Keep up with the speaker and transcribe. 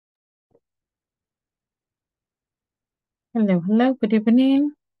Hello, hello, good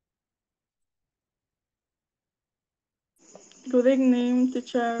evening. Good evening,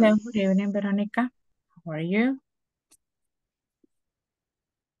 teacher. Hello, good evening, Veronica. How are you?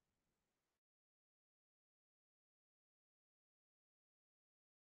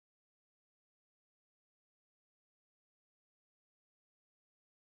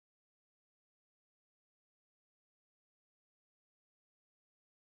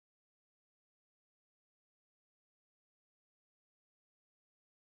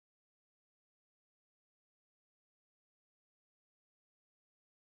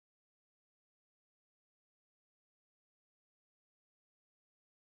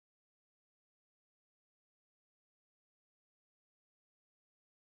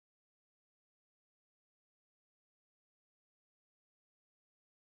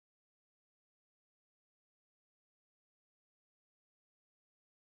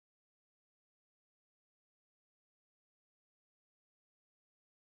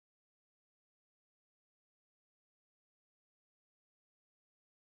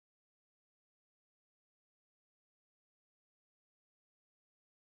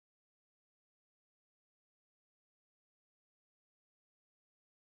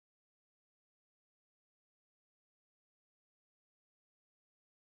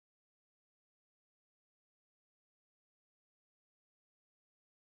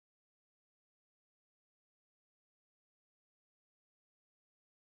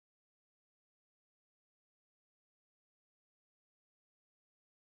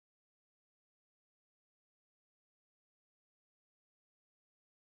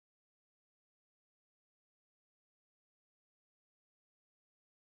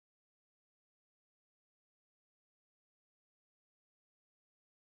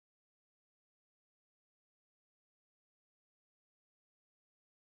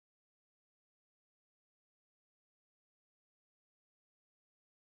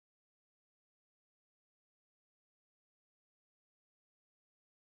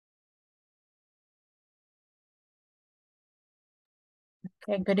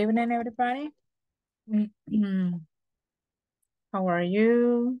 Okay, good evening, everybody. How are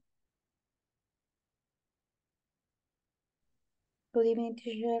you? Good evening,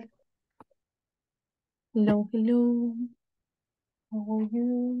 teacher. Hello, hello. How are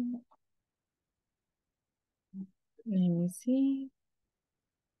you? Let me see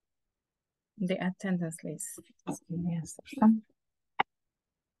the attendance list. Just give me a second.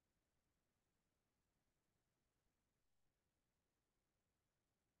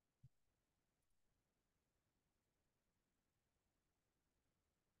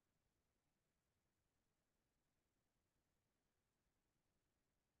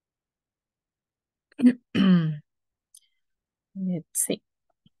 Let's see.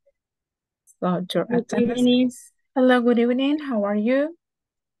 So your Good attendance evening. list. Hello, good evening. How are you?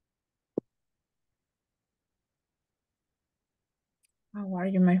 How are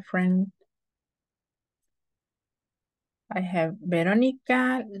you, my friend? I have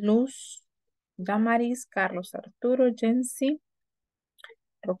Veronica, Luz, Damaris, Carlos Arturo, Jency,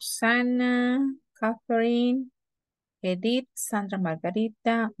 Roxana, Catherine, Edith, Sandra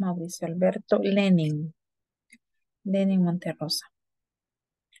Margarita, Mauricio Alberto, Lenin Monterrosa.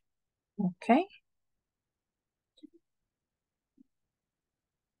 Okay.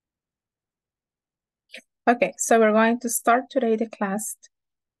 Okay, so we're going to start today the class,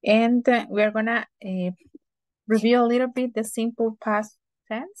 and we're gonna review a little bit the simple past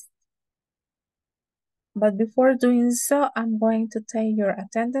tense. But before doing so, I'm going to take your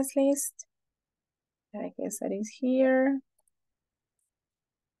attendance list. I guess that is here.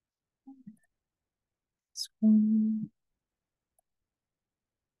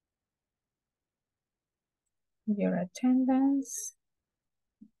 Your attendance.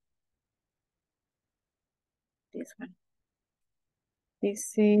 This one.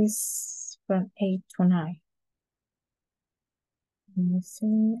 This is from 8 to 9. Let me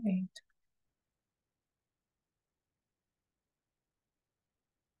see,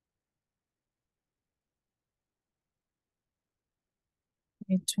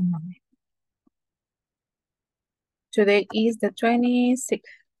 8 to 9. Today is the 26th.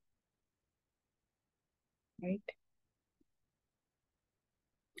 Right?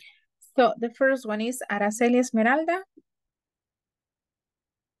 So the first one is Araceli Esmeralda.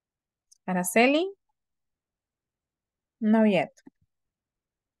 Araceli. No yet.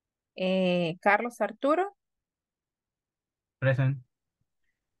 Carlos Arturo. Present.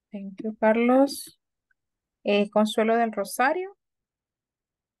 Thank you, Carlos. Consuelo del Rosario.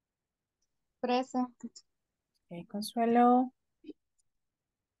 Present. Okay, Consuelo.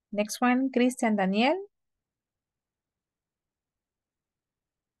 Next one, Cristian Daniel.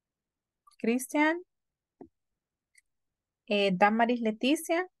 Cristian. Damaris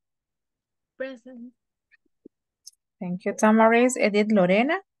Leticia. Present. Thank you, Tamaris. Edith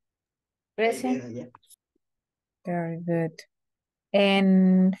Lorena. Present. Very good.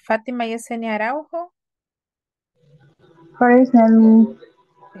 And Fátima Yesenia Araujo. Present.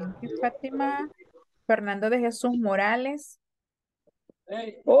 Thank you, Fátima. Fernando de Jesús Morales.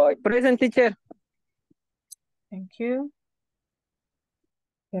 Oh, present teacher. Thank you.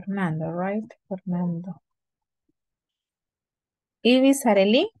 Fernando, right? Fernando. Ibis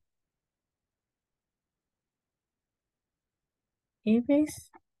Areli.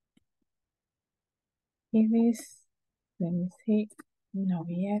 Ibis. Ibis. Let me see. No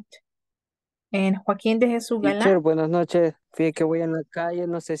yet. And Joaquín de Jesús Teacher, Galán. buenas noches. Fíjate que voy en la calle,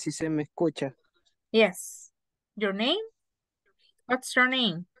 no sé si se me escucha. Yes. Your name? What's your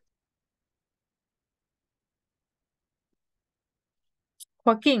name?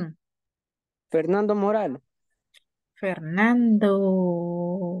 Joaquín. Fernando Morales. Fernando.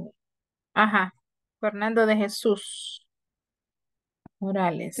 Ajá. Fernando de Jesús Sí,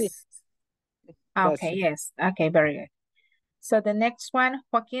 Morales. Okay, gracias. yes. Okay, very good. So the next one,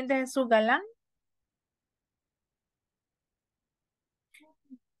 Joaquín de Jesús Galán.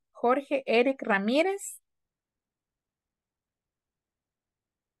 Jorge Eric Ramírez.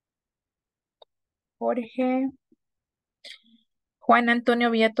 Jorge. Juan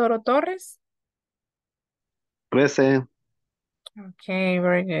Antonio Villatoro Torres. Present. Okay,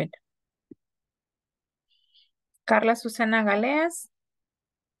 very good. Carla Susana Galeas.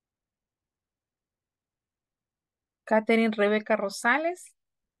 Catherine Rebeca Rosales.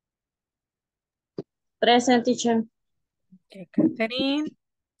 Present, teacher. Okay, Catherine.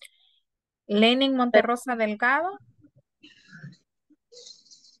 Lenin Monterrosa Delgado.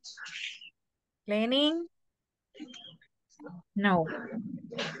 Lenin. No.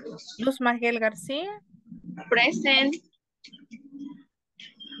 Luz Margel García. Present.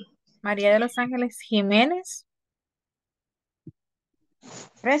 María de los Ángeles Jiménez.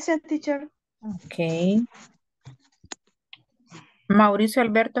 Present, teacher. Ok. Mauricio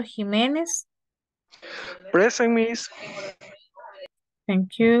Alberto Jiménez. Present, Miss.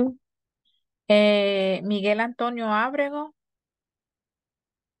 Thank you. Miguel Antonio Ábrego.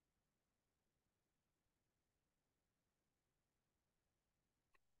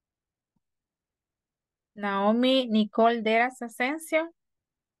 Naomi Nicole Deras Asensio.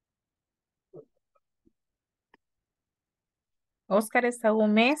 Óscar Esaú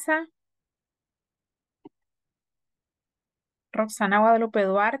Mesa. Roxana Guadalupe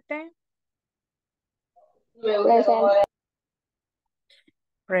Duarte. Present.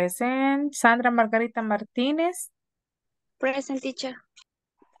 Present. Sandra Margarita Martínez. Present, teacher.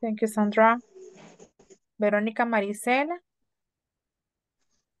 Thank you, Sandra. Verónica Maricela.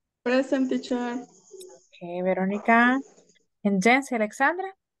 Present, teacher. Okay, Verónica. And Jency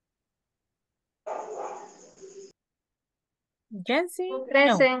Alexandra. Jency? No.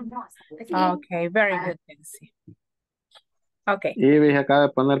 Present. Okay, very good, Jency. Okay. Ibis acaba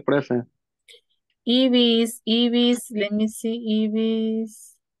de poner present. Ibis, let me see,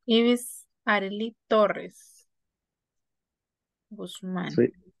 Ibis Arely Torres Guzmán.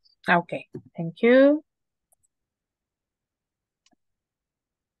 Sí. Okay, thank you.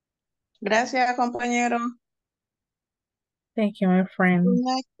 Gracias, compañero. Thank you, my friend. Good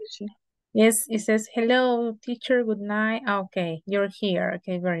night, teacher. Yes, it says, hello, teacher, good night. Okay, you're here.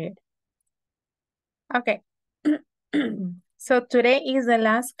 Okay, very good. Okay. So today is the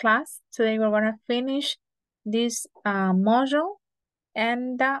last class. Today we're going to finish this module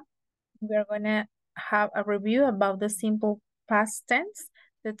and we're going to have a review about the simple past tense,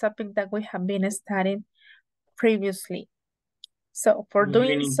 the topic that we have been studying previously. So for Good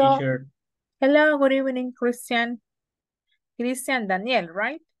doing evening, so, teacher. hello, good evening, Christian. Christian Daniel,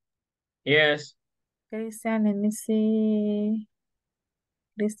 right? Yes. Christian, let me see.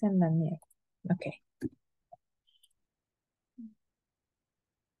 Christian Daniel. Okay.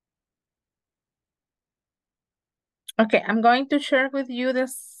 Okay, I'm going to share with you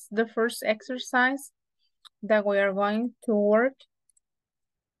the first exercise that we are going to work.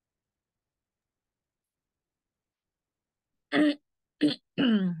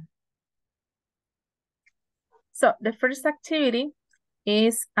 So the first activity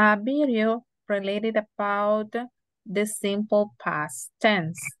is a video related about the simple past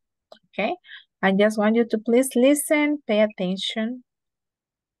tense. Okay, I just want you to please listen, pay attention.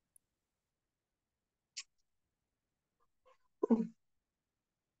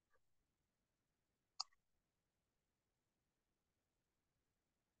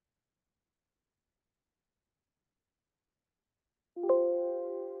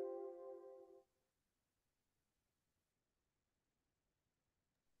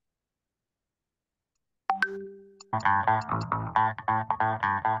 The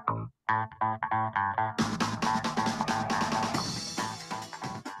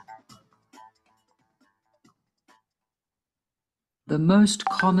most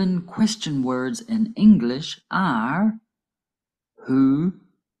common question words in English are who,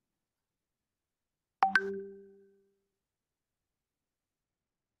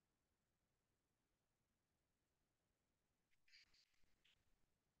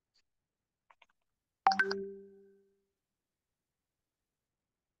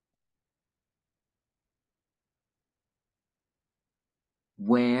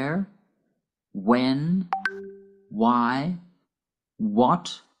 where, when, why,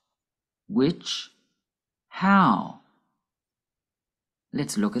 what, which, how.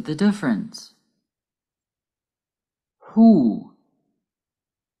 Let's look at the difference. Who?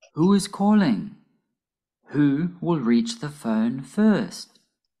 Who is calling? Who will reach the phone first?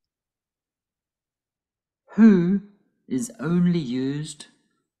 Who is only used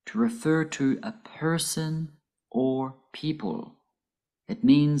to refer to a person or people. It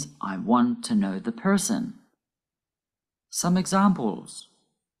means I want to know the person. Some examples.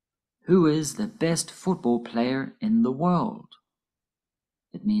 Who is the best football player in the world?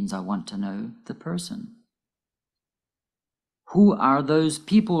 It means I want to know the person. Who are those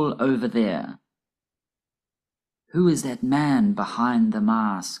people over there? Who is that man behind the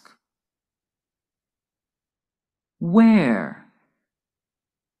mask? Where?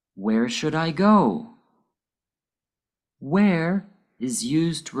 Where should I go? Where is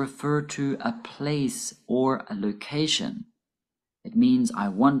used to refer to a place or a location. It means I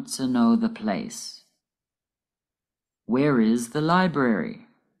want to know the place. Where is the library?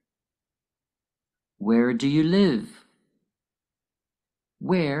 Where do you live?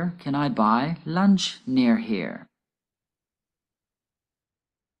 Where can I buy lunch near here?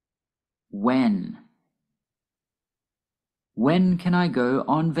 When? When can I go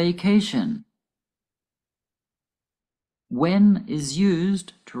on vacation? When is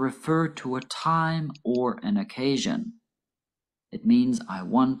used to refer to a time or an occasion. It means I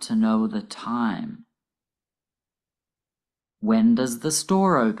want to know the time. When does the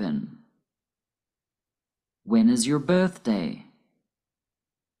store open? When is your birthday?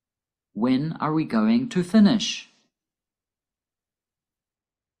 When are we going to finish?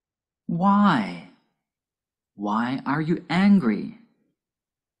 Why? Why are you angry?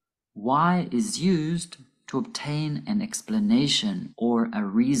 Why is used to obtain an explanation or a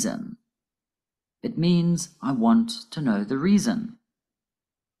reason. It means I want to know the reason.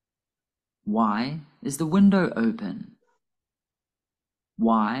 Why is the window open?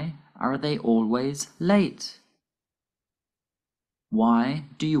 Why are they always late? Why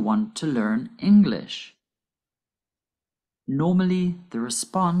do you want to learn English? Normally, the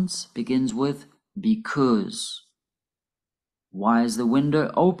response begins with because. Why is the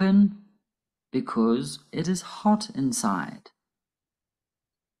window open? Because it is hot inside.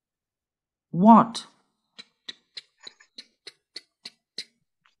 What?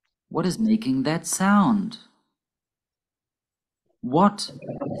 What is making that sound? What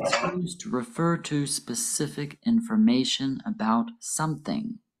is used to refer to specific information about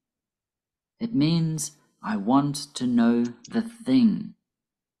something. It means I want to know the thing.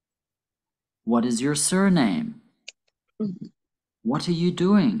 What is your surname? What are you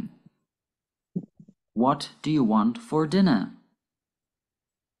doing? What do you want for dinner?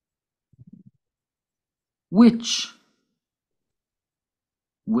 Which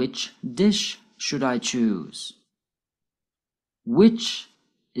dish should I choose? Which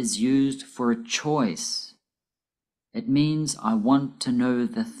is used for a choice. It means I want to know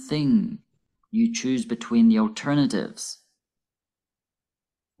the thing. You choose between the alternatives.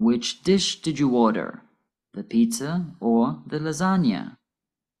 Which dish did you order? The pizza or the lasagna?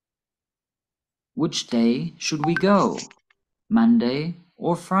 Which day should we go? Monday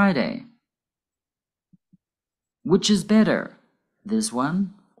or Friday? Which is better, this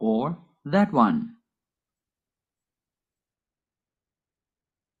one or that one?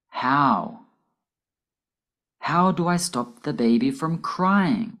 How? How do I stop the baby from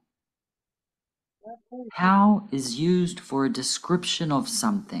crying? How is used for a description of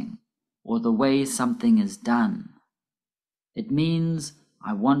something or the way something is done. It means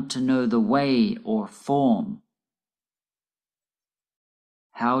I want to know the way or form.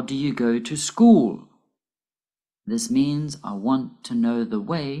 How do you go to school? This means I want to know the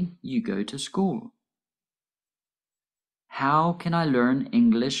way you go to school. How can I learn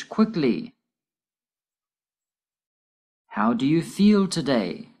English quickly? How do you feel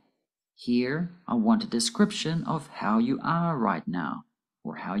today? Here, I want a description of how you are right now,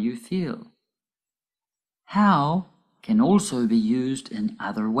 or how you feel. How can also be used in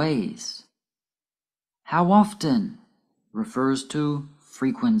other ways. How often refers to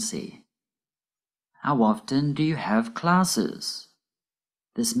frequency. How often do you have classes?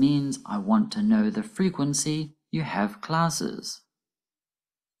 This means I want to know the frequency you have classes.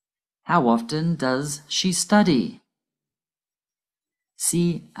 How often does she study?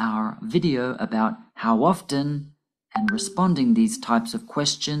 See our video about how often and responding these types of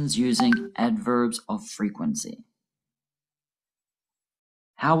questions using adverbs of frequency.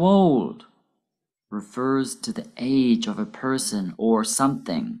 How old refers to the age of a person or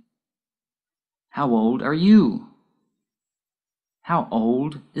something. How old are you? How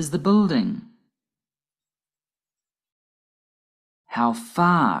old is the building? How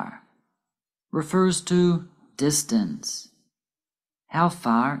far refers to distance. How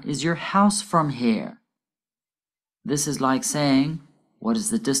far is your house from here? This is like saying, what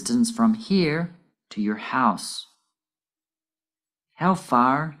is the distance from here to your house? How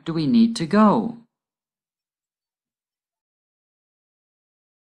far do we need to go?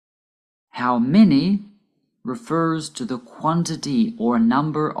 How many refers to the quantity or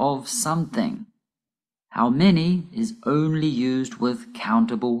number of something. How many is only used with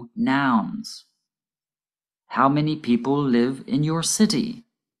countable nouns. How many people live in your city?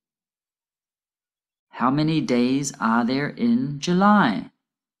 How many days are there in July?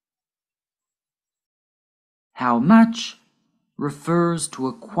 How much refers to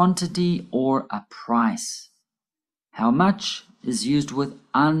a quantity or a price. How much is used with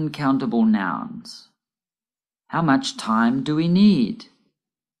uncountable nouns. How much time do we need?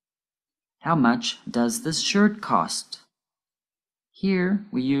 How much does this shirt cost? Here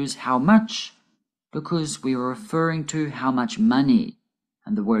we use how much because we are referring to how much money,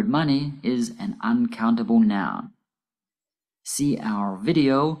 and the word money is an uncountable noun. See our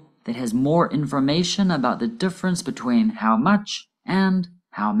video that has more information about the difference between how much and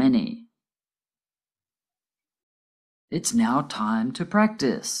how many. It's now time to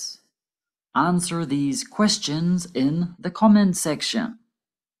practice. Answer these questions in the comment section.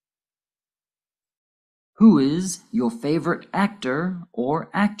 Who is your favorite actor or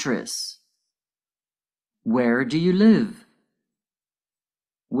actress? Where do you live?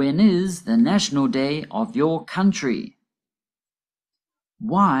 When is the National Day of your country?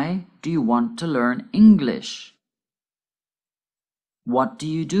 Why do you want to learn English? What do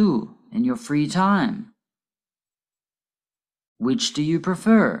you do in your free time? Which do you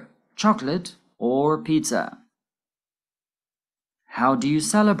prefer, chocolate or pizza? How do you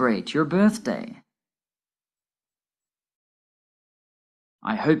celebrate your birthday?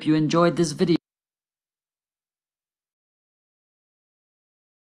 I hope you enjoyed this video.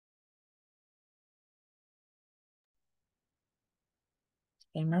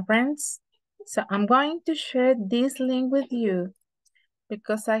 Okay, my friends. So I'm going to share this link with you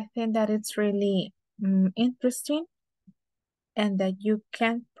because I think that it's really interesting and that you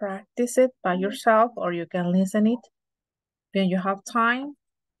can practice it by yourself or you can listen it when you have time.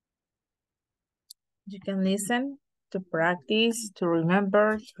 You can listen to practice, to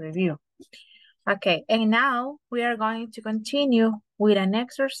remember, to review. Okay, and now we are going to continue with an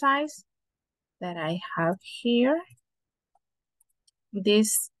exercise that I have here.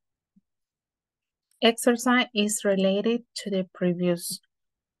 This exercise is related to the previous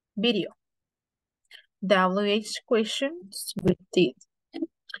video. WH questions with did.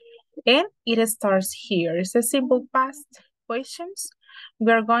 And it starts here. It's a simple past questions.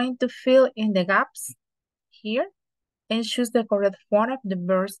 We are going to fill in the gaps here and choose the correct form of the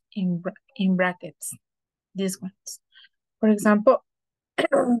verbs in brackets. These ones. For example,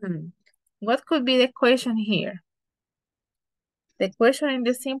 what could be the question here? The question in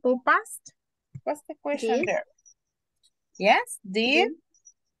the simple past? What's the question Did. there? Yes, did.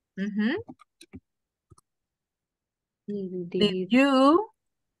 Did you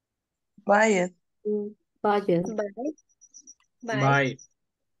Buy it. Budget. Bye.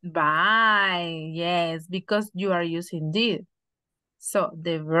 buy? Yes, because you are using did. So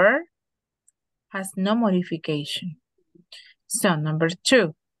the verb has no modification. So number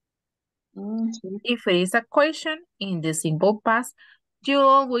 2, if it is a question in the simple past, you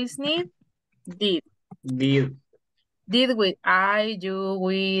always need did. Did. Did with I, you,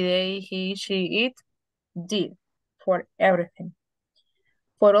 we, they, he, she, it. Did for everything.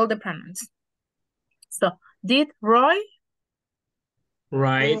 For all the pronouns. So did Roy?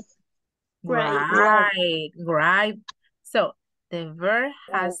 Right. Right. So the verb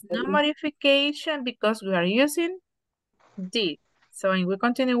has no modification because we are using did. So we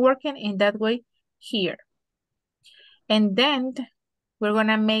continue working in that way here. And then we're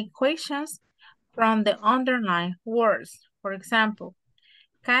gonna make questions from the underlined words. For example,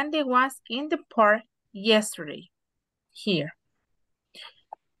 Candy was in the park yesterday. Here.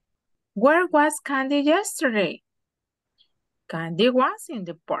 Where was Candy yesterday? Candy was in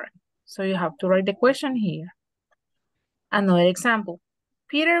the park. So you have to write the question here. Another example.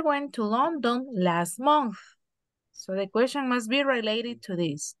 Peter went to London last month. So the question must be related to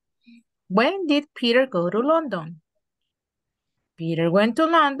this. When did Peter go to London? Peter went to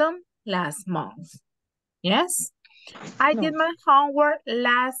London last month. Yes? I did my homework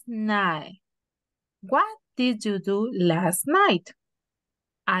last night. What did you do last night?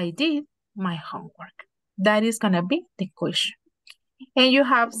 I did my homework. That is going to be the question. And you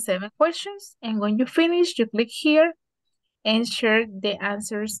have 7 questions. And when you finish, you click here and share the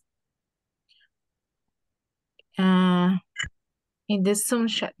answers in the Zoom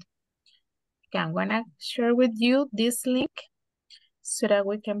chat. Okay, I'm going to share with you this link so that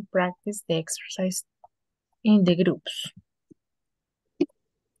we can practice the exercise in the groups.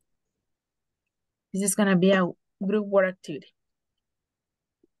 This is going to be a group work activity.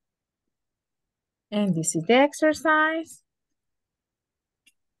 And this is the exercise.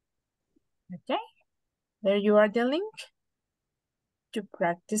 Okay, there you are, the link to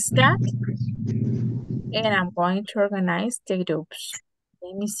practice that. And I'm going to organize the groups.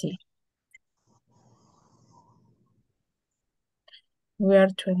 Let me see. We are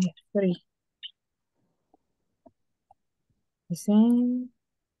 23. Listen.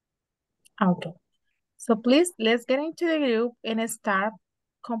 Okay. So please, let's get into the group and start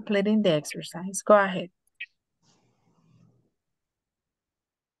completing the exercise. Go ahead.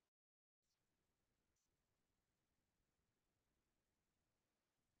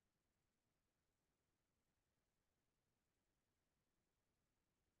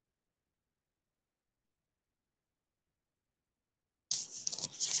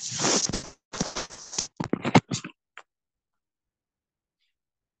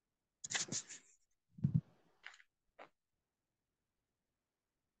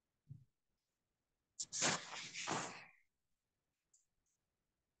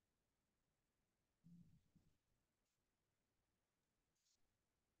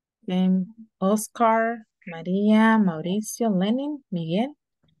 Then Oscar, Maria, Mauricio, Lenin, Miguel.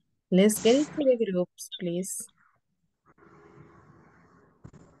 Let's get into the groups, please.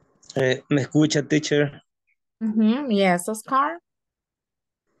 ¿Me escucha, teacher? Yes, Oscar.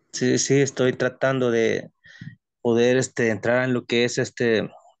 Sí, estoy tratando de poder entrar en lo que es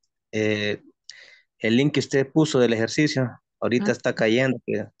el link que usted puso del ejercicio. Ahorita está cayendo,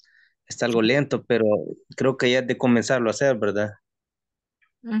 que está algo lento, pero creo que ya es de comenzarlo a hacer, ¿verdad?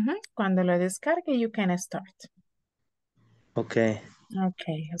 Cuando lo descargue, you can start. Ok.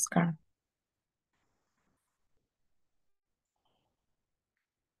 Okay, Oscar.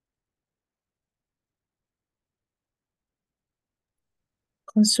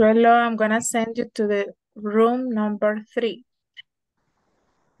 Consuelo, I'm gonna send you to the room number 3.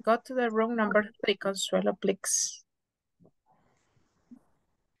 Go to the room number 3, Consuelo, please.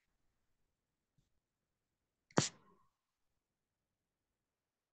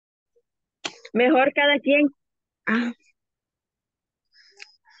 Mejor cada quien.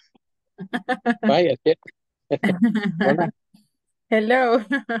 Vaya, ¿qué? Hola. Hello.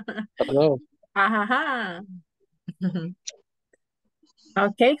 Hello. Ajá.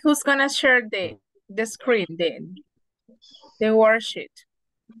 Okay, who's gonna share the screen, the worksheet?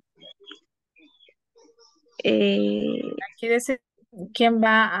 Aquí dice quién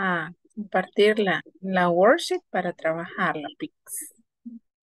va a compartir la worksheet para trabajarla, Pix.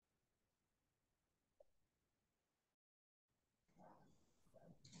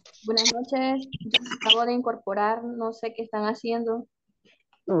 Buenas noches. Yo acabo de incorporar, no sé qué están haciendo.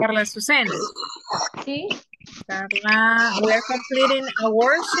 Carla Susana. ¿Sí? Carla, we are completing a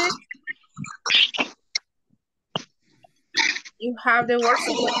worksheet. You have the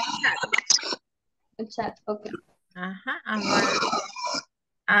worksheet in the chat. El chat, ok.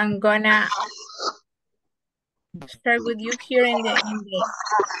 I'm gonna share with you here in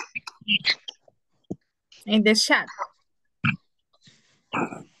the chat.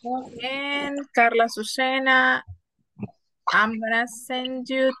 And Carla Susana, I'm gonna send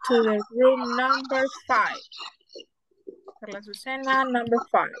you to the room number 5. Carla Susana, number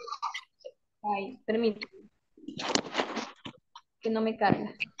 5. Ay, permíteme. Que no me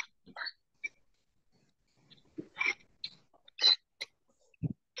carga.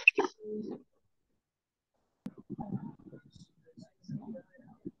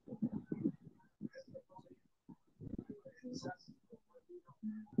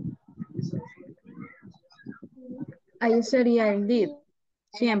 Ahí sería el did,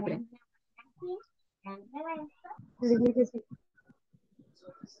 siempre. Le dije que sí.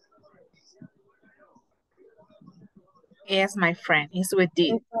 Yes, my friend, it's with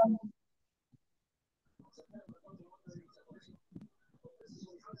did.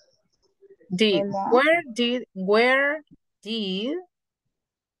 Did. Hola. Where did.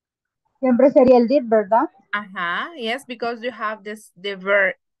 Siempre sería el did, ¿verdad? Yes, because you have the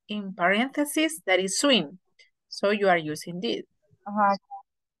verb in parentheses that is swim. So you are using did. Ajá.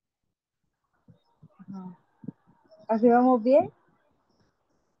 Ajá. ¿Así vamos bien?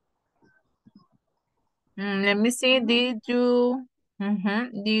 Let me see, did you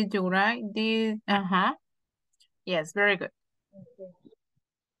write, yes, very good. Okay.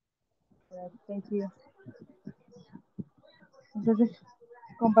 Right, thank you. Entonces,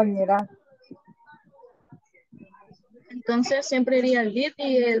 compañera. Entonces siempre iría el did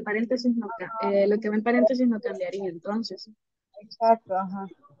y el paréntesis no, lo que va en paréntesis no cambiaría entonces. Exacto, ajá.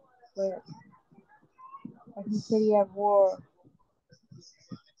 Pues, aquí sería word.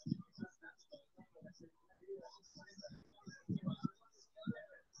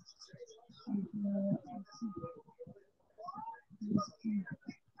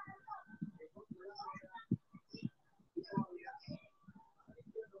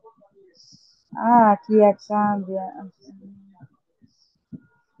 Ah, aquí ya cambia.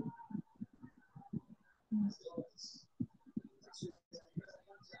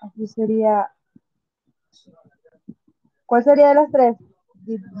 Aquí sería. ¿Cuál sería de las tres?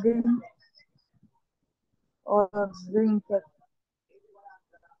 Did drink o drink it.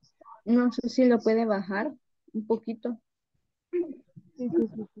 No sé si lo puede bajar un poquito. Sí.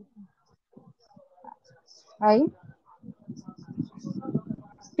 Ahí.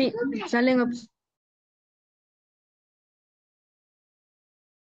 Sí, salen opciones.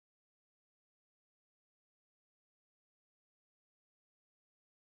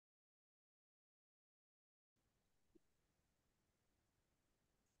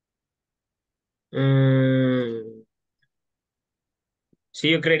 Sí,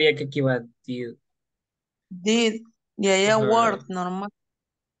 yo creería que aquí va did. Did. Y ahí a Ajá. work, normal.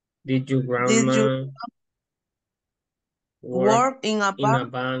 Did your Did you grandma work in a in a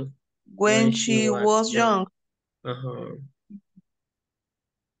bank bank when she was young? Ajá.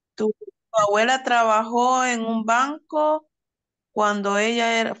 Tu abuela trabajó en un banco cuando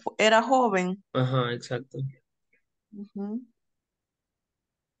ella era joven. Ajá, exacto. Ujú.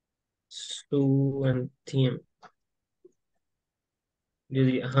 Sue and Tim. Yo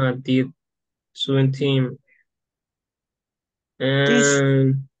diría, ajá, did Sue and Tim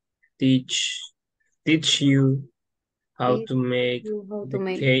and teach you how Teach to make you how the to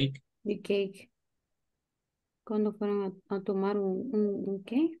make cake. the cake. ¿Cuándo fueron a tomar un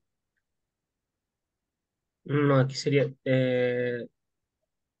qué? No, aquí sería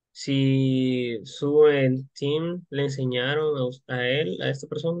si Sue and Tim le enseñaron a él, a esta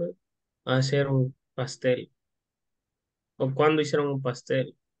persona, a hacer un pastel. O cuando hicieron un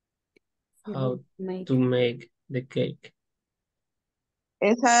pastel. Sí, how How to make. to make the cake.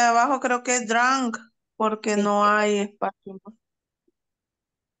 Esa de abajo creo que es drunk, porque Sí. no hay espacio.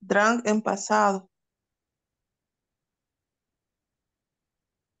 Drunk en pasado.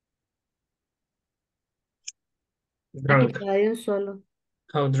 Aquí Drunk. está de un solo.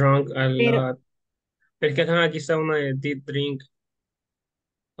 How drunk a Pero, lot. Es que ajá, aquí está una de did drink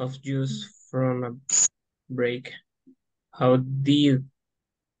of juice from a break. How did.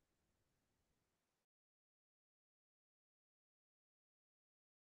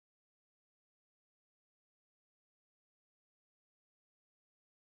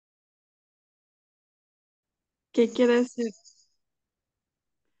 ¿Qué quiere decir?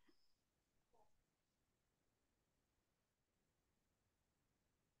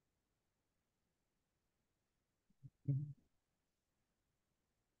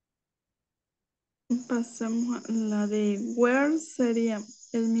 Pasemos a la de where sería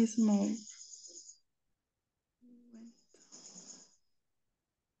el mismo.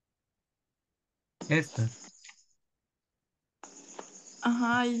 Esta.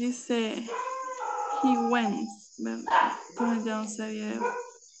 Ajá, y dice he went, ¿verdad? Entonces ya no sería.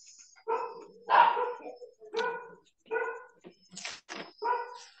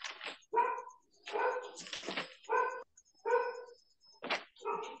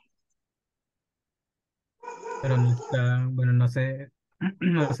 Pero no está, bueno, no sé,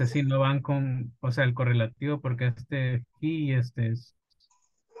 no sé si no van con, o sea, el correlativo, porque este y este es,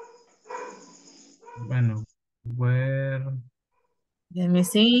 bueno, where, Let me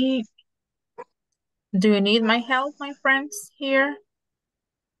see. Do you need my help, my friends, here?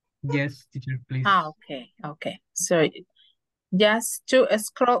 yes, teacher, please. Okay. So just to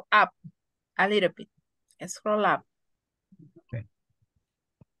scroll up a little bit. Scroll up.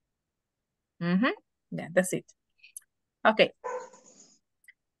 Yeah, that's it. Ok.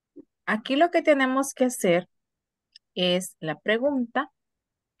 Aquí lo que tenemos que hacer es la pregunta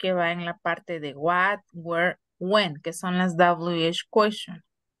que va en la parte de what, where, when, que son las WH questions.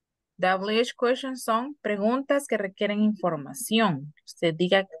 WH questions son preguntas que requieren información. Usted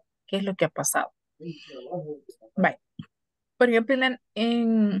diga qué es lo que ha pasado. Bye. Por ejemplo,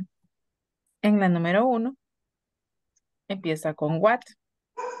 en la número 1, empieza con what.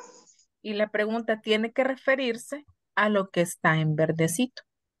 Y la pregunta tiene que referirse a lo que está en verdecito.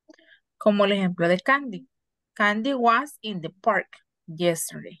 Como el ejemplo de Candy. Candy was in the park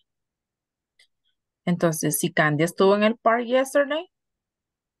yesterday. Entonces, si Candy estuvo en el park yesterday,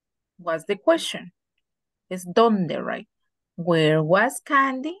 what's the question? Es dónde, right? Where was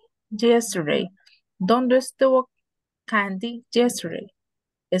Candy yesterday? ¿Dónde estuvo Candy yesterday?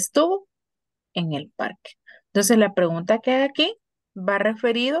 Estuvo en el parque. Entonces, la pregunta que hay aquí va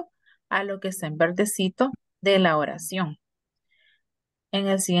referido a lo que está en verdecito de la oración. En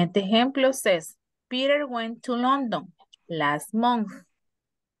el siguiente ejemplo, says, Peter went to London last month.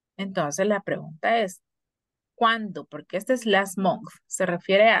 Entonces, la pregunta es, ¿cuándo? Porque este es last month, se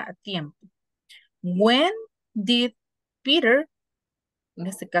refiere a tiempo. When did Peter, en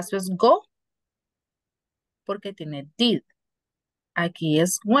este caso es go, porque tiene did. Aquí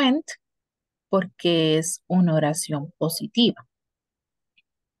es went, porque es una oración positiva.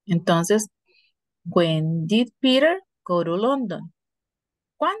 Entonces, when did Peter go to London?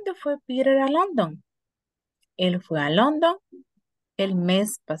 ¿Cuándo fue Peter a London? Él fue a London el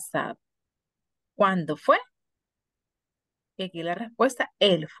mes pasado. ¿Cuándo fue? Y aquí la respuesta,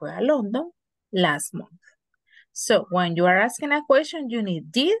 él fue a London last month. So, when you are asking a question, you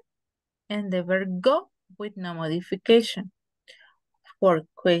need did and the verb go with no modification for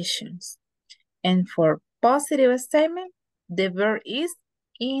questions. And for positive statement, the verb is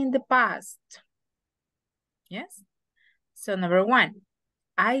in the past. Yes? So, number 1,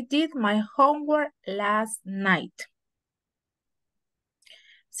 I did my homework last night.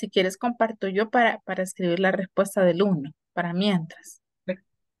 Si quieres, comparto yo para escribir la respuesta del 1, para mientras. Sí.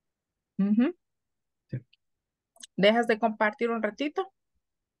 Ujú. Sí. ¿Dejas de compartir un ratito?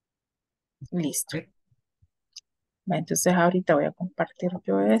 Listo. Sí. Entonces ahorita voy a compartir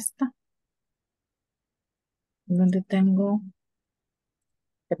yo esta. ¿Dónde tengo?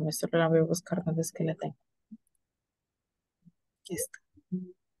 Pero solo la voy a buscar donde es que la tengo. Aquí está.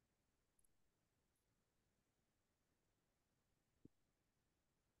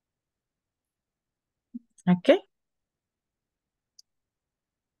 ¿Ok?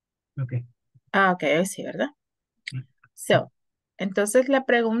 Ok. Ah, ok, ahí sí, ¿verdad? So, entonces la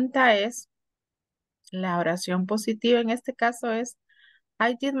pregunta es, la oración positiva en este caso es,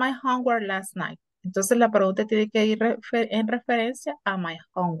 I did my homework last night. Entonces la pregunta tiene que ir en referencia a my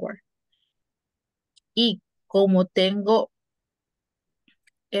homework. Y como tengo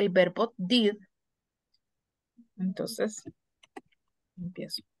el verbo did, entonces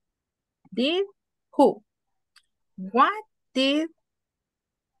empiezo. Did who? What did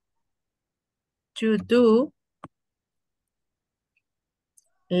you do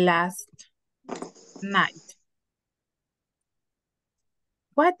last night?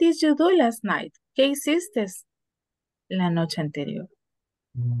 What did you do last night? ¿Qué hiciste la noche anterior?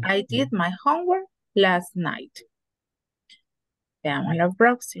 I did my homework last night. Veamos la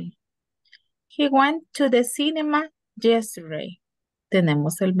próxima. He went to the cinema yesterday.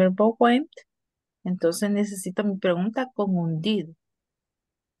 Tenemos el verbo went. Entonces necesito mi pregunta con un did.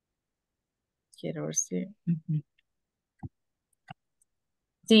 Quiero ver si...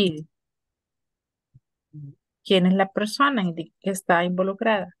 Did. ¿Quién es la persona que está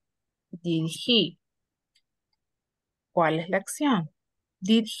involucrada? Did he. ¿Cuál es la acción?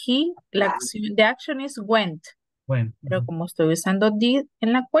 Did he, la acción, the action is went. Bueno. Pero como estoy usando did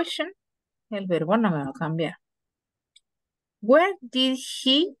en la question, el verbo no me va a cambiar. Where did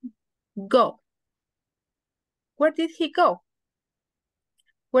he go? Where did he go?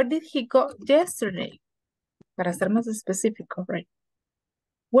 Where did he go yesterday? Para ser más específico, right?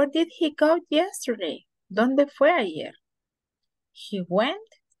 Where did he go yesterday? ¿Dónde fue ayer? He went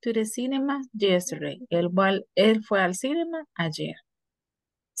to the cinema yesterday. Él fue al cinema ayer.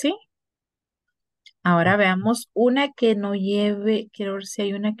 ¿Sí? Ahora veamos una que no lleve, quiero ver si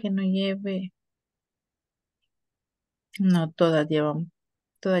hay una que no lleve. No, todas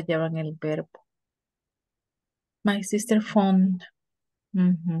llevan el verbo. My sister phoned.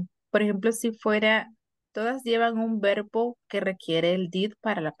 Por ejemplo, si fuera, todas llevan un verbo que requiere el did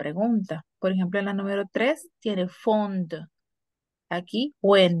para la pregunta. Por ejemplo, en la número 3 tiene phoned. Aquí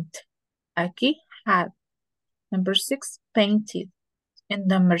went. Aquí had. Number 6, painted. And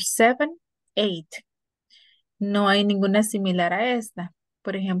number 7, ate. No hay ninguna similar a esta.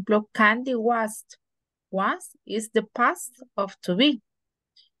 Por ejemplo, Candy was. Was is the past of to be.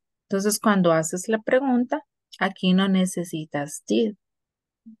 Entonces, cuando haces la pregunta, aquí no necesitas did,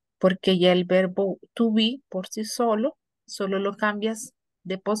 porque ya el verbo to be por sí solo lo cambias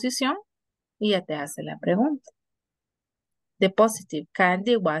de posición y ya te hace la pregunta. The positive,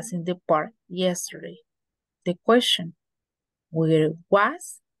 Candy was in the park yesterday. The question, where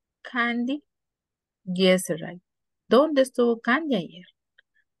was Candy yesterday? ¿Dónde estuvo Candy ayer?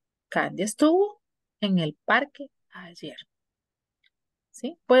 Candy estuvo en el parque ayer.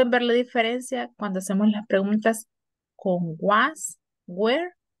 ¿Sí? Pueden ver la diferencia cuando hacemos las preguntas con was,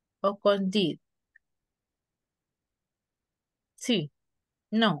 where o con did. Sí,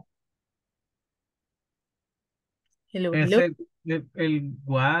 no. Hello, hello. El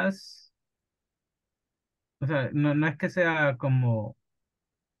was, o sea, no es que sea como,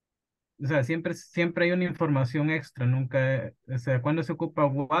 o sea, siempre hay una información extra, nunca, o sea, cuando se ocupa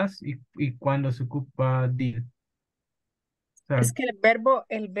was y cuando se ocupa did. O sea, Es que el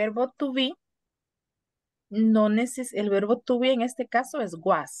verbo to be el verbo to be en este caso es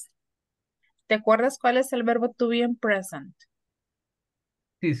was. ¿Te acuerdas cuál es el verbo to be en present?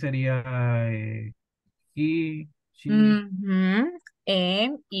 sí, sería he, she.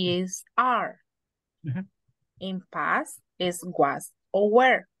 Am is are. Ujú. En past es was o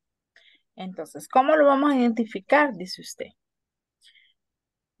were. Entonces, ¿cómo lo vamos a identificar? Dice usted.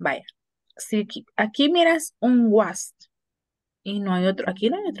 Vaya, si aquí miras un was y no hay otro, aquí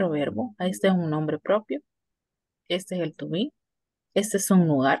no hay otro verbo. Este es un nombre propio. Este es el to be. Este es un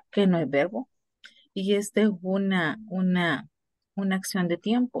lugar que no es verbo. Y este es una acción de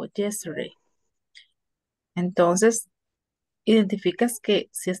tiempo, yesterday. Entonces, identificas que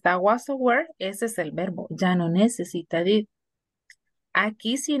si está was o were, ese es el verbo. Ya no necesita did.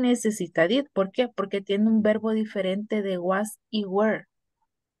 Aquí sí necesita did. ¿Por qué? Porque tiene un verbo diferente de was y were.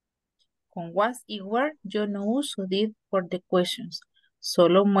 Con was y were yo no uso did for the questions.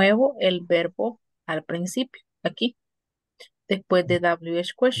 Solo muevo el verbo al principio, aquí, después de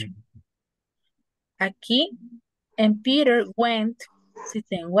WH question. Aquí en Peter went, si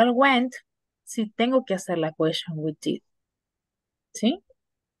tengo el went, si tengo que hacer la question with did. ¿Sí?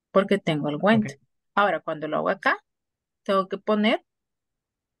 Porque tengo el went. Ok. Ahora, cuando lo hago acá, tengo que poner,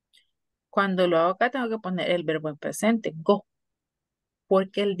 el verbo en presente, go.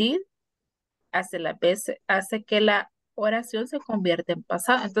 Porque el did hace que la oración se convierta en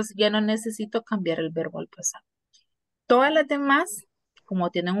pasado. Entonces ya no necesito cambiar el verbo al pasado. Todas las demás, como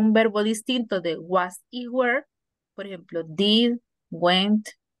tienen un verbo distinto de was y were, por ejemplo, did, went,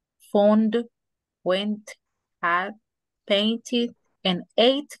 found, went, had, painted, and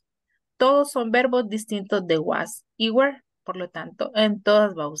ate, todos son verbos distintos de was y were. Por lo tanto, en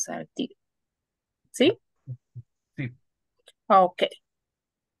todas va a usar did. ¿Sí? Sí. Ok.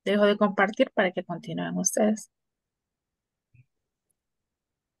 Dejo de compartir para que continúen ustedes.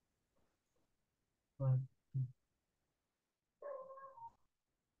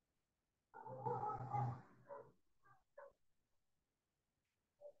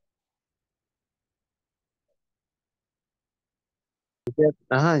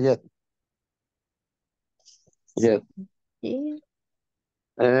 Ajá, yet. Yet. Y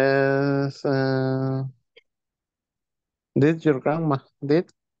Es, did your grandma? Did?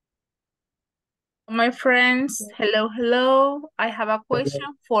 my friends, hello, hello. I have a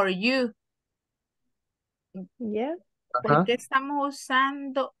question for you. Yes. ¿Por Ajá. qué estamos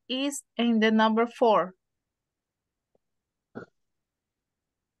usando is en the number 4?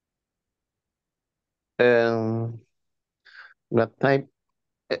 La type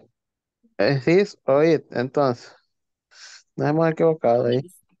es his o it, entonces. No hemos equivocado ahí.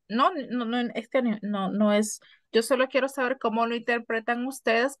 No, es que no es. Yo solo quiero saber cómo lo interpretan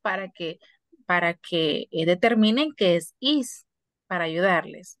ustedes para que determinen que es is para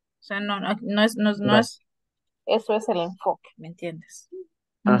ayudarles. O sea, no Va. es, eso es el enfoque, ¿me entiendes?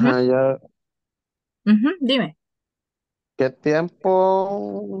 Ujú, Ajá, ya. dime. ¿Qué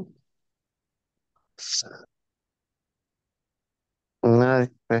tiempo? Ay,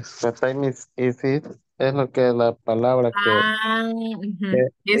 pues, what time is it? Es lo que la palabra que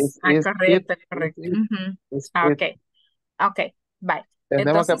it, Correcto, is correcto. it, is it. Ok, ok, bye.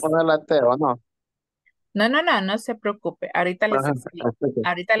 Tenemos que Entonces, poner la T, ¿o no? no se preocupe. Ahorita les Ajá, explico.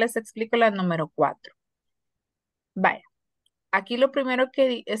 Ahorita les explico la número 4. Vaya, aquí lo primero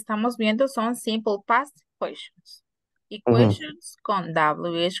que estamos viendo son simple past questions. Y ujú, questions con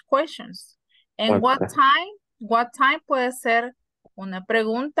WH questions. En ok. what time puede ser una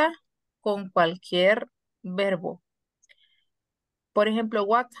pregunta con cualquier verbo. Por ejemplo,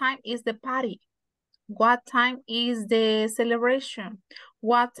 what time is the party? What time is the celebration?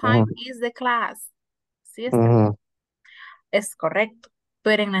 What time Ujú, is the class? Sí, está. ujú, Es correcto.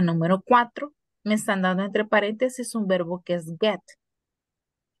 Pero en la número 4 me están dando entre paréntesis un verbo que es get.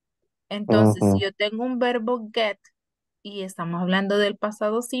 Entonces, si ujú. yo tengo un verbo get y estamos hablando del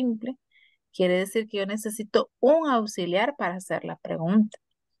pasado simple, quiere decir que yo necesito un auxiliar para hacer la pregunta.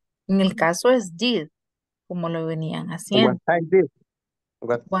 En el caso es did, como lo venían What haciendo. time this?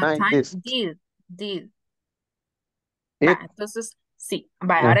 What What time time this? did. Va, It. entonces, sí.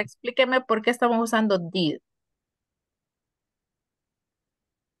 Va, Mm, ahora explíqueme por qué estamos usando did.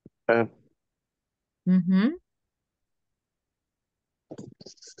 eh, Ujú,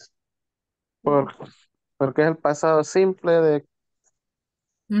 por- porque es el pasado simple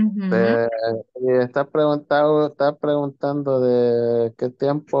ujú. y está preguntando de qué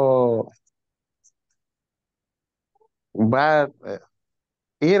tiempo va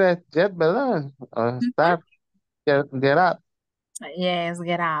ir a jet, ¿verdad? O estar, get up. Yes,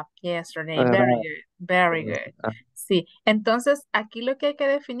 get up. Yesterday. Very Ajá. good. Very good. Sí. Entonces, aquí lo que hay que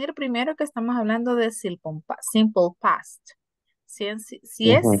definir primero que estamos hablando de simple past. Si es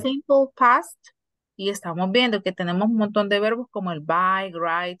Ujú, simple past y estamos viendo que tenemos un montón de verbos como el buy,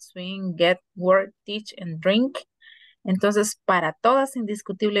 write, swing, get, work, teach and drink. Entonces, para todas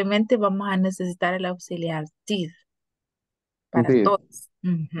indiscutiblemente vamos a necesitar el auxiliar did. Para did. todas.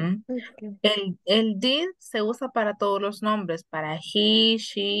 Ujú. Ok. El did se usa para todos los nombres, para he,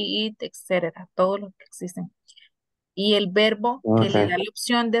 she, it, etcétera, todos los que existen. Y el verbo que le Okay. da la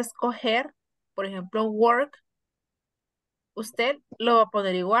opción de escoger, por ejemplo, work, usted lo va a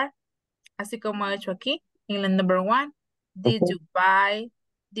poner igual, así como ha hecho aquí, en la number 1. Did Ujú, you buy?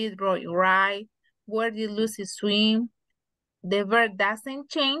 Did Roy write? Where did Lucy swim? The verb doesn't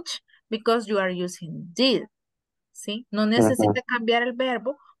change because you are using did. ¿Sí? No ujú, necesita cambiar el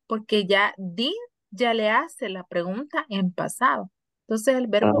verbo porque ya did ya le hace la pregunta en pasado. Entonces el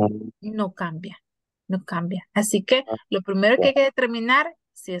verbo ujú. no cambia, no cambia. Así que Ah, lo primero que yeah. hay que determinar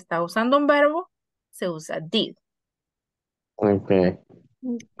si está usando un verbo, se usa did. Okay.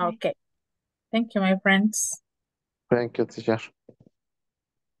 Ok. Ok, thank you, my friends. Thank you, teacher.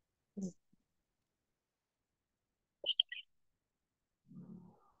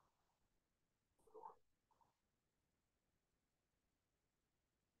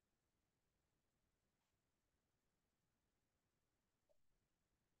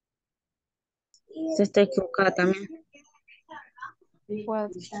 Se está equivocada también.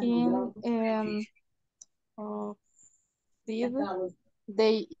 Was keen of did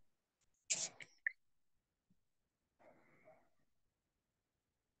they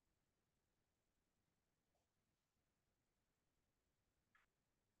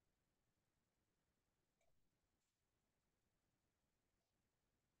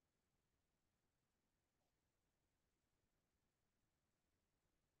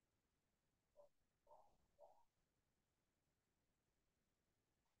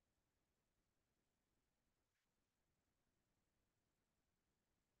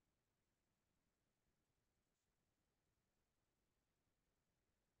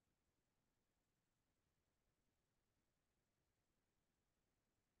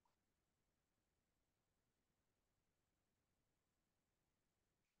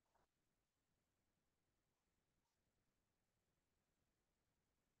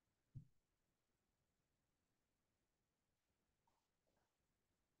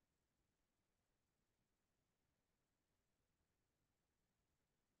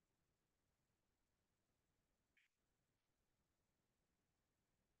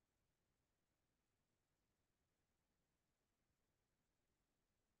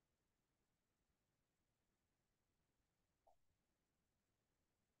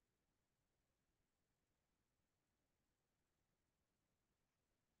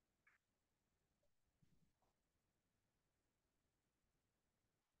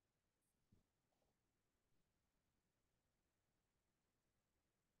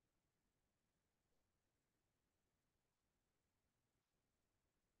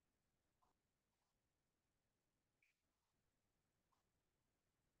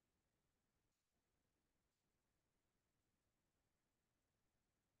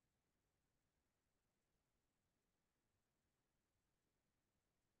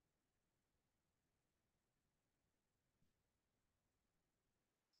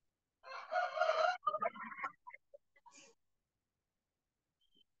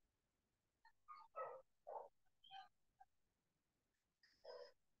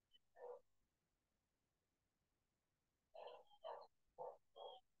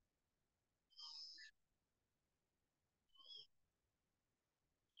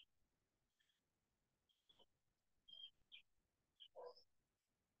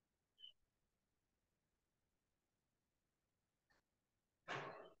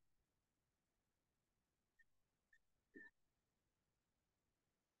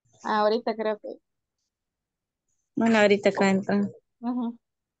Ahorita creo que. Bueno, ahorita acá entran. Ujú.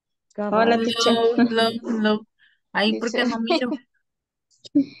 Hola, teacher. Hello, hello, hello. Ahí porque Teacher. no miro.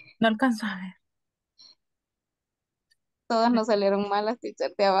 No alcanzo a ver. Todas nos salieron malas,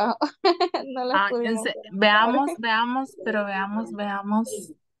 teacher, de abajo. No las pudimos contestar. Veamos, pero veamos.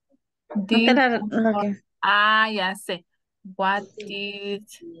 No te Did, lo que. ya sé. What did,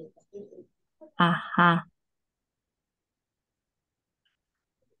 ajá.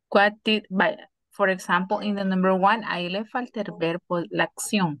 What did, vaya, for example, in the number one, ahí le falta el verbo, la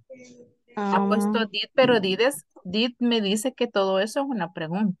acción. Ha puesto did, pero did me dice que todo eso es una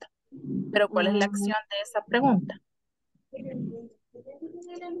pregunta. Pero ¿cuál es la acción de esa pregunta?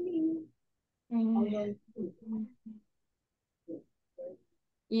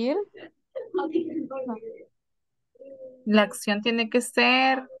 Ir. La acción tiene que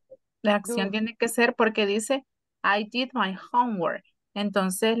ser, Do. porque dice, I did my homework.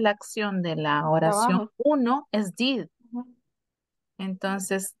 Entonces la acción de la oración Trabajo. 1 es did. Ujú.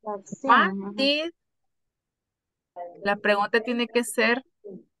 Entonces, La what acción. Ajá. did, la pregunta tiene que ser,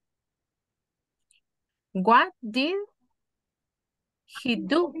 what did he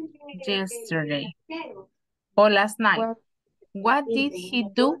do yesterday? O last night. What did he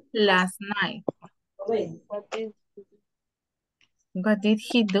do last night? What is- What did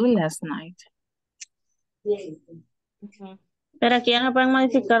he do last night? Ujú. Pero aquí ya no pueden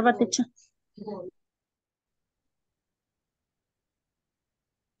modificar, va, teacher.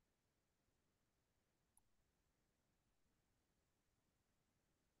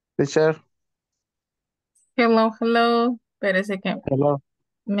 Teacher, Hello, hello. Parece que hello.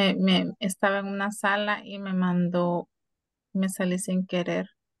 me estaba en una sala y me salí sin querer,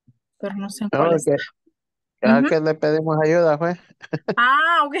 pero no sé en cuál No, está. que le pedimos ayuda, pues.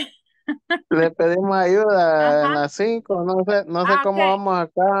 Ok. Le pedimos ayuda en Ajá. las 5, no sé cómo Ok. vamos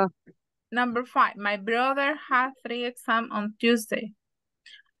acá. Number 5. My brother had 3 exams on Tuesday.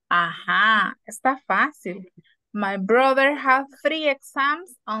 Ajá, está fácil. My brother had 3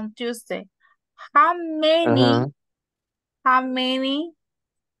 exams on Tuesday. How many, Ajá. how many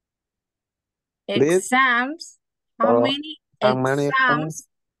Did, exams, how oh, many how many times? exams,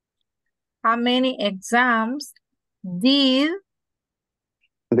 how many exams did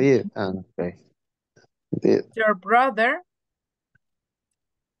Did, okay. Did, your brother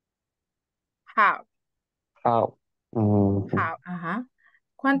have? how? Mhm. Ajá.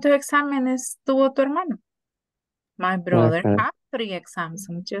 ¿Cuántos exámenes tuvo tu hermano? My brother Okay. had 3 exams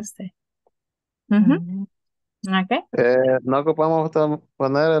on Tuesday. Ujú. Okay. No ocupamos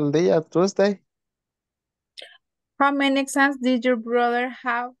poner el día Tuesday. How many exams did your brother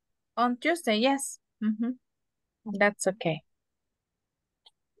have on Tuesday? Yes. That's okay.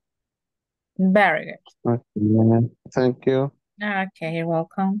 Very good. Okay. Thank you. Okay, you're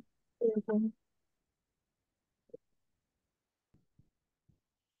welcome.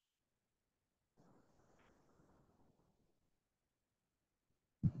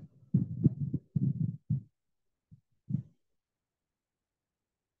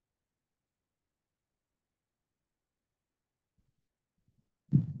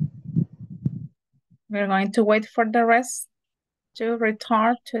 We're going to wait for the rest to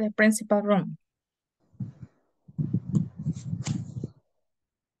return to the principal room.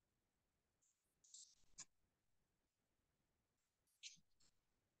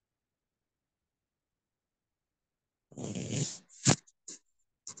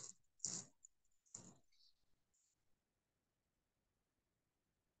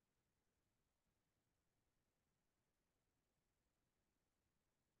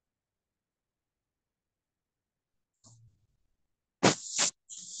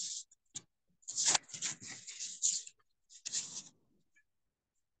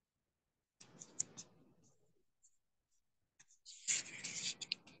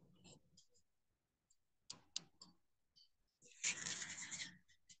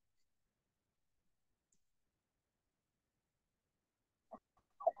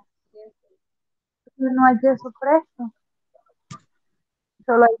 No hay queso fresco,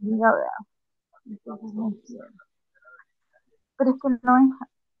 solo hay niña, vea. Entonces no quiero. Pero es que no es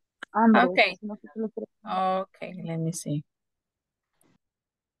hambre, Okay. sino que solo quiero. Okay, let me see.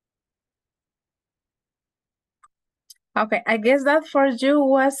 Okay, I guess that for you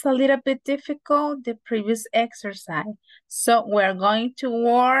was a little bit difficult, the previous exercise. So we're going to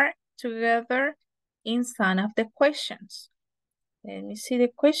work together in some of the questions. Let me see, the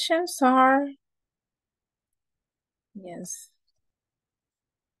questions are, yes.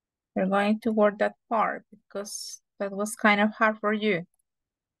 We're going to work that part because that was kind of hard for you.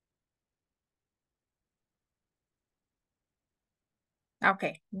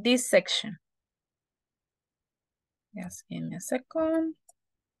 Okay, this section. Just give me a second.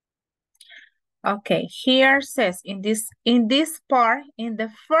 Okay, here says in this part, in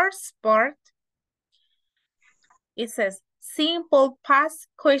the first part, it says simple past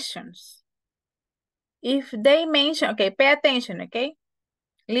questions. If they mention, okay, pay attention, okay?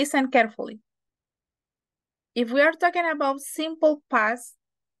 Listen carefully. If we are talking about simple past,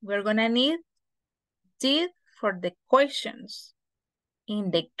 we're gonna need did for the questions.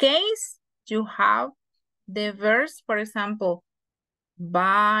 In the case, you have the verbs, for example,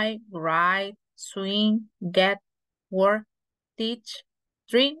 buy, write, swing, get, work, teach,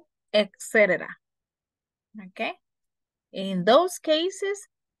 drink, etc. Okay? In those cases,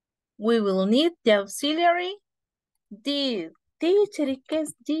 we will need the auxiliary did. Teacher, ¿qué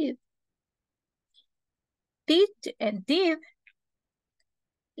es did? Did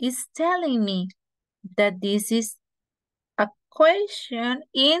is telling me that this is a question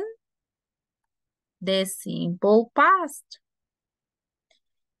in the simple past.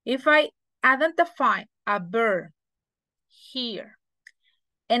 If I identify a verb here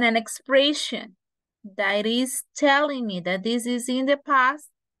and an expression that is telling me that this is in the past,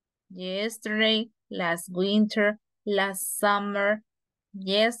 yesterday, last winter, last summer,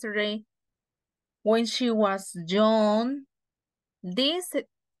 yesterday, when she was young, these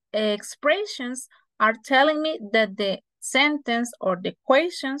expressions are telling me that the sentence or the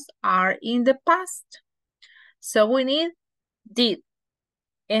questions are in the past. So we need did.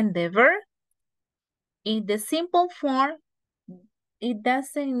 And the verb, in the simple form, it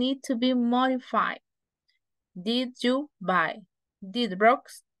doesn't need to be modified. Did you buy? Did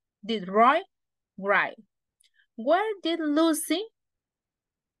Roy write? Where did Lucy?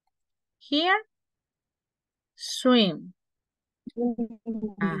 Here, swim.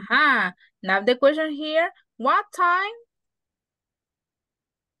 Now the question here, what time?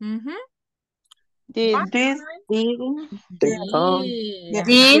 Did What Tom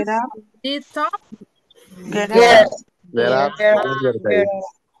Did Tom get Get up? up yesterday.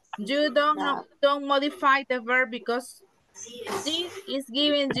 You don't modify the verb because did is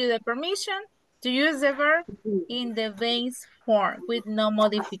giving you the permission to use the verb in the base form with no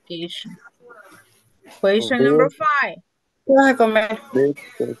modification. Question number 5.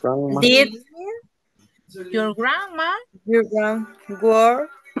 Did your grandma Did your grandma work?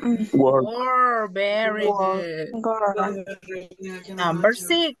 very good. Number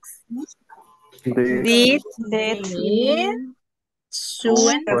 6. Did Did Sue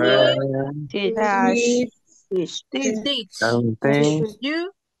and Tim teach something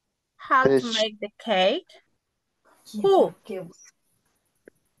you how to fish? make the cake? Who?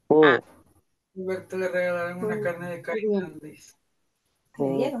 Who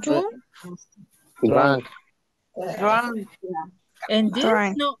drank? Drunk. And this?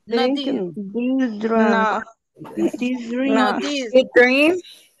 No, not this. Did drunk. No, this.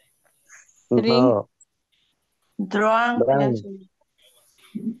 No. Drunk. Drank.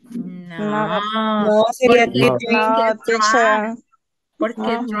 No, porque No. dije drunk. Porque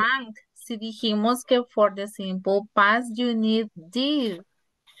Ajá. drunk. Si dijimos que for the simple past you need did.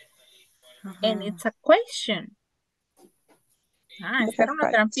 And it's a question. Esta era una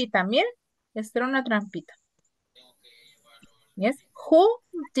trampita, miren. Esta era una trampita. Yes. Who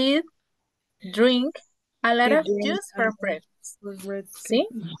did drink a lot of juice for breakfast? ¿Sí?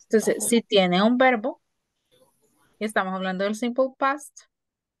 Entonces, si tiene un verbo, y estamos hablando del simple past,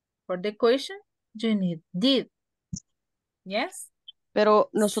 for the question, you need did. Yes. Pero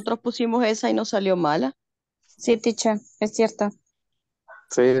nosotros pusimos esa y nos salió mala. Sí, teacher, es cierto.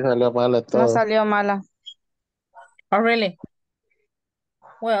 Sí, salió mal No todo. salió mala. Oh, really?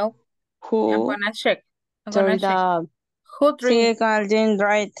 Well, I'm Who gonna check. I'm sorry, gonna check. Who drink? Sigue con el didn't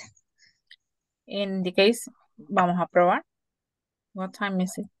right. In the case, vamos a probar. What time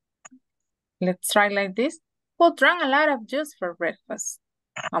is it? Let's try like this. Who drank a lot of juice for breakfast?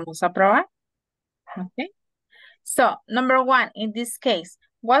 Vamos a probar. Okay. So, number 1, in this case,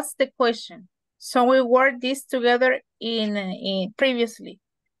 what's the question? So we worked this together in previously.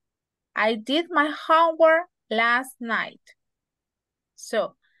 I did my homework last night.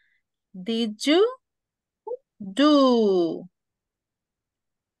 So, did you do?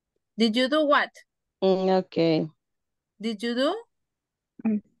 Did you do what? Okay. Did you do?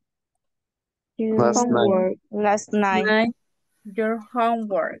 Last night. Last night. Your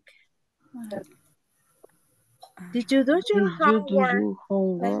homework. Did you do your Did you do homework your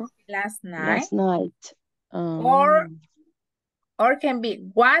homework last night? last night? Or can be,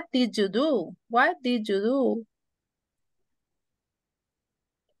 what did you do? What did you do?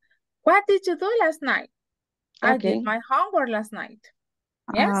 What did you do last night? I did Okay. my homework last night.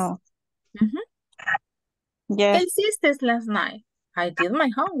 Yes? Oh, Mhm. ¿Qué yes. hiciste last night? I did my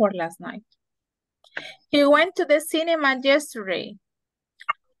homework last night. He went to the cinema yesterday.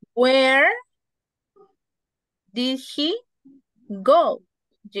 Where did he go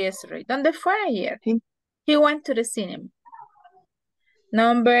yesterday? ¿Dónde fue ayer? He went to the cinema.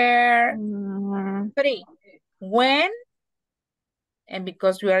 Number 3. When, and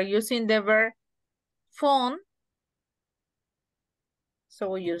because we are using the verb phone, so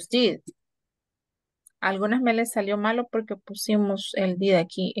we use did. Algunas me les salió malo porque pusimos el did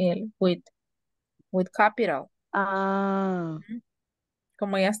aquí, el with capital. Ah,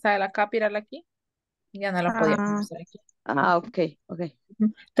 Como ya está la capital aquí, ya no la podíamos usar aquí. ok, ok.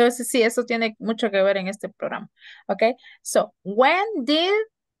 Entonces, sí, eso tiene mucho que ver en este programa. Ok, so, when did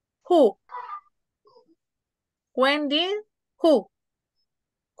who? When did who?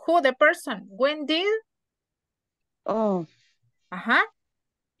 Who the person? When did? Oh, Ajá.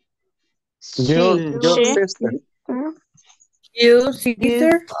 Your sister. Your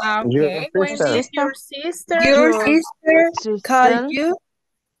sister. Okay, when did your sister? Your sister call you.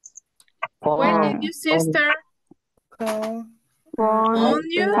 When did your sister phone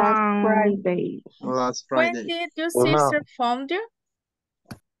you? Last Friday. When did your No. sister phone you?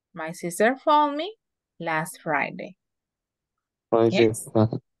 My sister phoned me last Friday. Yes.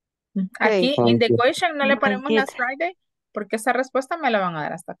 Aquí en the question no le ponemos last Friday porque esa respuesta me la van a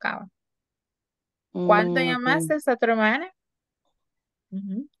dar hasta acá. ¿Cuándo llamaste a tu hermana?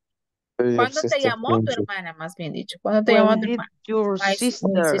 ¿Cuándo te llamó tu hermana? Más bien dicho. ¿Cuándo te llamó tu hermana? Your My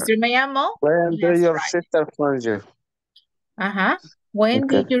sister. sister me llamó When did last your Friday. sister phone you? Ajá. When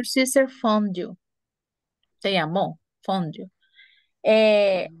Okay. did your sister phone you? Te llamó. Phone you.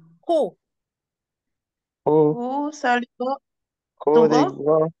 Who? Who salió? Who ¿Tu did voz?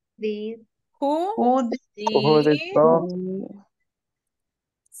 go? Who? Who did Who did go?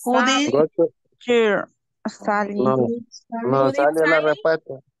 Who did? Go to... Sure. Sally. No, no, Who did sale la Sally?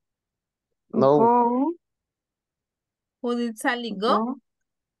 respuesta. No. Go. Who did Sally go?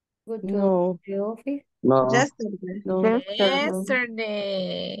 Go to No, the office. No. Yesterday. no.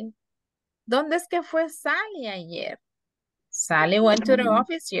 Yesterday. ¿Dónde es que fue Sally ayer? Sally went to the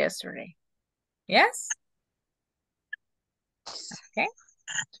office yesterday. Yes? Okay.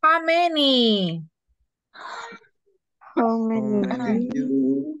 How many? How many?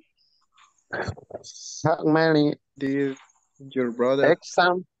 How many Did your brother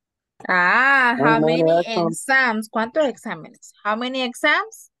exam? How How many many exams? exams? ¿Cuántos exámenes? How many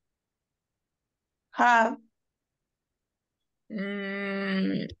exams? Have.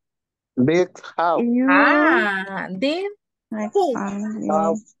 Did have? Did Next who? one.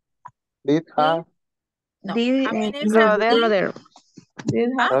 Have? Did have? No. Did How many brother. exams? Did? Did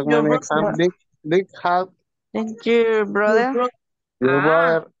have How your many brother. exams did have Did your brother? your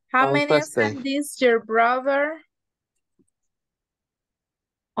brother How on many Thursday? exams did your brother?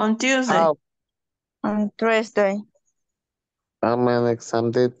 On Tuesday. Have? On Thursday. How many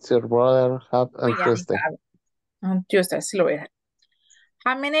exams did your brother have on Ya ni Thursday? sabe. On Tuesday, sí lo voy a dejar.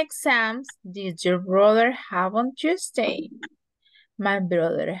 How many exams did your brother have on Tuesday? My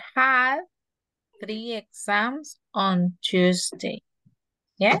brother had 3 exams on Tuesday.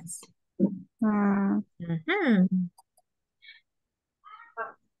 Yes?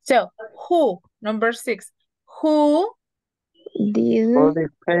 So, who? Number 6. Who Who did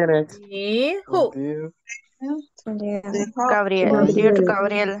parents? did who? Gabriel. Dear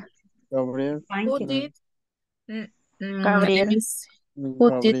Gabriel. Who did? Gabriel.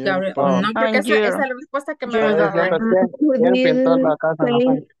 Who did Gabriel? Oh. No, porque esa es la respuesta que me van a dar. ¿Quién pintó la casa?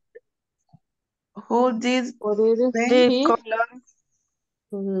 Who did The color.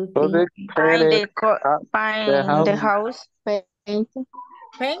 Who did Paint the, the house. Painting.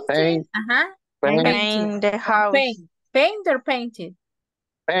 Paint. Ajá. Paint. Paint the house. Paint or painted?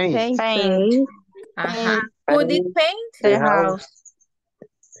 Paint. Paint. Ajá. Who did paint? The house.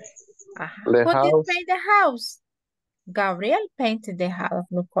 Ajá. The Who did house. paint the house? Gabriel painted the house of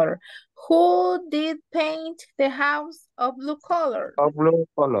blue color. Who did paint the house of blue color? Of blue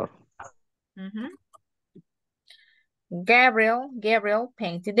color. Gabriel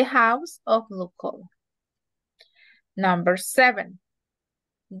painted the house of blue color. Number 7.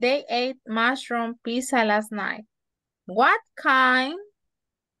 They ate mushroom pizza last night. What kind?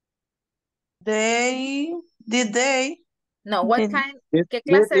 Did they? No, what kind? ¿Qué Did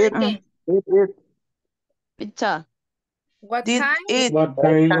clase de qué? Pizza. What Did kind? it? What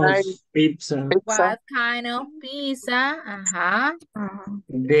kind of pizza? What kind of pizza? Ajá.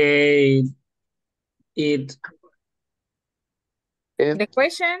 They eat. The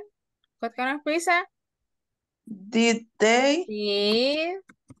question? What kind of pizza? Did they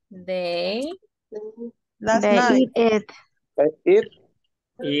Did they last They night? eat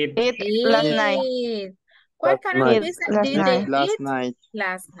Eat Eat last night. eat? What last kind of night. pizza Last did they night. Last eat night.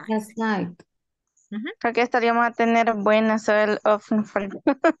 last night? Last night. Porque estaríamos a tener buenas el oven.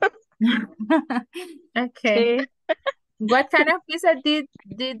 Okay. Sí. What kind of pizza did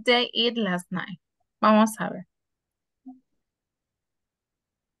they eat last night? Vamos a ver.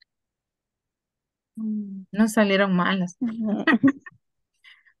 No salieron malas.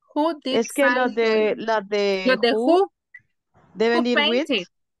 Who did Es que los de los de who deben ir with. painted?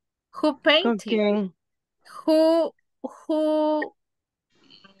 Who ¿Con painted? quién? Who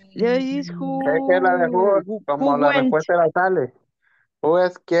There is Es que la de como la went. respuesta era sale. ¿Who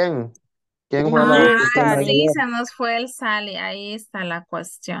es quién? ¿Quién fue la Sí, Ah, decisión Sally. sí, anterior? se nos fue el Sally. Ahí está la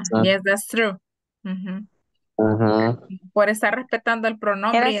cuestión. Ah, Yes, that's true. Ujú. ajá. Por estar respetando el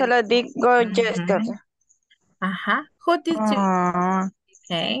pronombre. Era y el- solo digo Ujú. yesterday. Ajá. Who did you? Ah,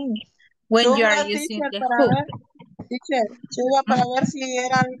 Okay. When you are Suba, using teacher, the para who. ver. Teacher, suba para ver si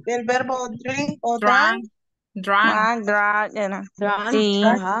era el verbo drink o drank. Drunk. drag era. Dran. Sí.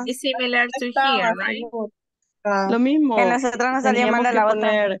 Ajá. It's similar to Estaba here, right? seguro. Lo En mismo. nosotros nos salía mal Teníamos de que la otra.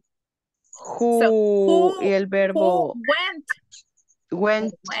 poner So who y el who verbo went?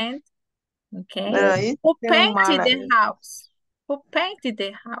 went. Went. Okay. Pero ahí Who hicieron mal painted the ahí. house? Who painted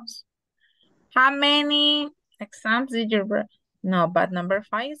the house? How many exams did you write? No, but number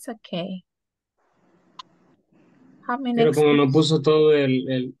 5 is okay. How many Pero como no exams? puso todo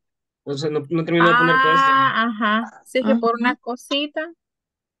o sea, no terminó de poner question. Ajá. Sí que por una cosita.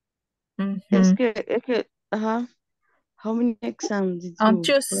 Es Ujú. que, ajá. How many exams did On you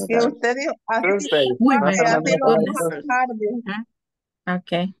Tuesday. Que usted dijo, así, Tuesday. Uy, No se me así my lo prepara dijo goodness. entonces. Hardy.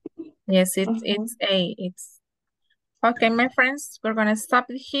 Okay. Yes, it's A. It's okay, my friends. We're gonna stop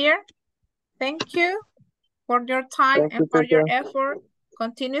it here. Thank you for your time Thank and you, for your teacher. effort.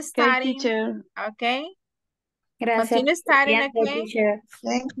 Continue Okay, studying. teacher. Okay. Gracias Continue por el studying, tiempo, okay? teacher.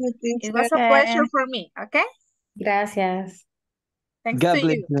 Thank you, It was teacher. a pleasure for me, okay? Gracias. Thanks God to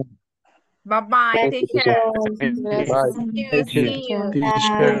bless you. you. Bye-bye. Thank you, Take teacher. care. Gracias. Bye. Thank you. Thank you, See you.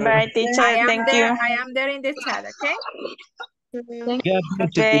 teacher. Goodbye, teacher. Thank you. I am there in the chat, okay? Thank God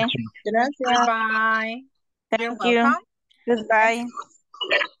bless you, Okay. teacher. Gracias. Bye. You're Thank you. welcome. Goodbye.